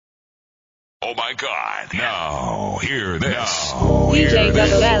Oh my God. Now, hear this. DJ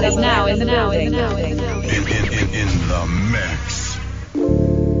Double L is now in the building. In the mix.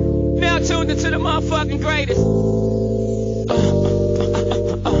 Now tuned into the motherfucking greatest.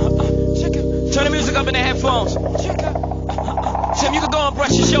 Turn the music up in the headphones. Tim, you can go and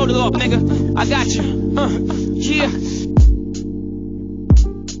brush your shoulders off, nigga. I got you. Yeah.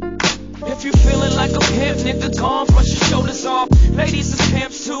 If you feeling like a pimp, nigga, go and brush your shoulders off. Ladies is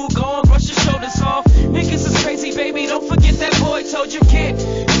pimps too, go and brush your shoulders off. Niggas is crazy, baby, don't forget that boy told you get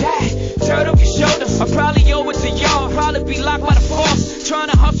that. Turn up your shoulders. I probably owe it to y'all, probably be locked by the force. Trying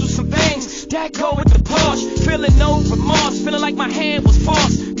to hustle some things, that go with the Porsche. Feeling no remorse, feeling like my hand was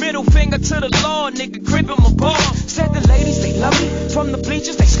forced. Middle finger to the law, nigga, gripping my ball. Said the ladies, they love me. From the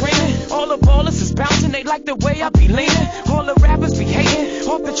bleachers, they screaming. All the ballers is bouncing, they like the way I be leaning. All the rappers be hating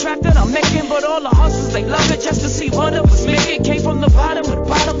off the track that I'm making. But all the hustlers, they love it just to see one of us make it. Came from the bottom of the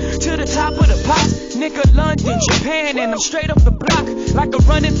bottom to the top of the pops. Nigga, London, Japan, and I'm straight off the block. Like a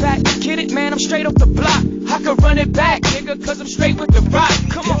running back, get it, man, I'm straight off the block. I could run it back, nigga, cause I'm straight with the rock.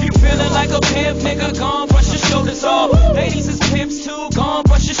 Come on. If you feeling like a pimp, nigga, gon' brush your shoulders off. Ladies is pimps too, gon'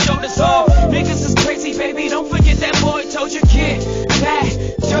 brush your shoulders off. Niggas is crazy, baby, don't forget that boy told you get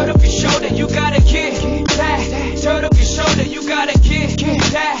that. Turn up your shoulder, you gotta get that. Turn up your shoulder, you gotta get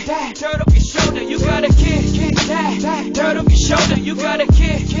that. Turn up your shoulder, you gotta get that. Turn up your shoulder, you gotta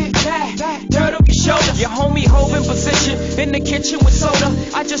get that. Turn up your shoulder. Your homie holding position in the kitchen with soda.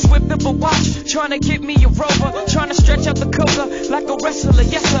 I just whipped up a watch, trying to get me a rover, trying to stretch out the coca like a wrestler,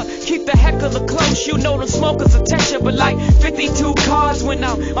 yes sir. Keep the heckler close, you know the smokers attention. But like 52 cars went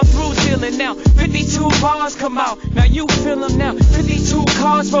out, I'm through dealing now. 52 bars come out, now you feel them now. 52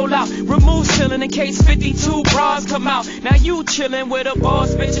 cars roll out, remove ceiling in case 52 bras come out. Now you chillin' with a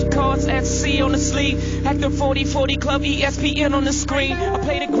boss, bitches cards at C on the sleeve. Acting 40-40 club, ESPN on the screen. I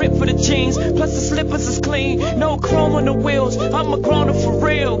play the grip for the jeans, plus the slippers is clean. No chrome on the wheels, I'm a grown-up for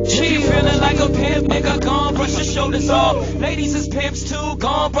real. If you feeling like a pimp, nigga, gon' brush your shoulders off. Ladies is pimps too,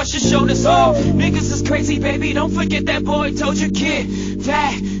 gon' brush your shoulders off. Niggas is crazy, baby, don't forget that boy told you get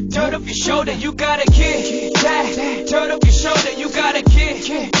that. Turn up your shoulder, you gotta get that. Turn up your shoulder, you gotta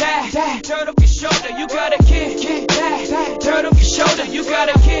get that. Turn up your shoulder, you gotta get that. Turn up your shoulder, you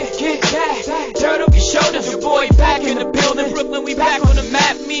gotta get that. Turn up your shoulders, your boy back in the building. Brooklyn, we back on the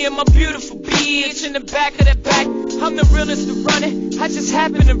map. Me and my beautiful bitch in the back of that back. I'm the realest to run it, I just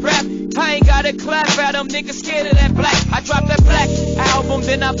happen to rap. I ain't gotta clap at them, niggas scared of that black. I dropped that black album,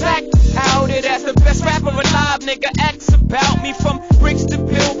 then I back out it as the best rapper alive. Nigga, acts about me from bricks to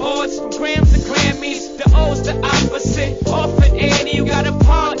billboards, from grams to Grammys. The O's the opposite, off an Annie, you got a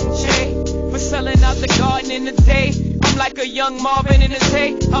pardon, Jay, for selling out the garden in the day. I'm like a young Marvin in his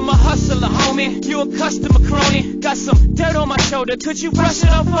day. I'm a hustler, homie, you a customer crony. Got some dirt on my shoulder, could you brush it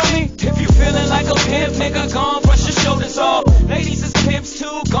off for me? If you feeling like a pimp, nigga, gon' brush your shoulders off. Ladies is pimps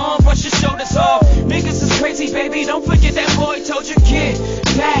too, gon' brush your shoulders off. Niggas is crazy, baby, don't forget that boy told you get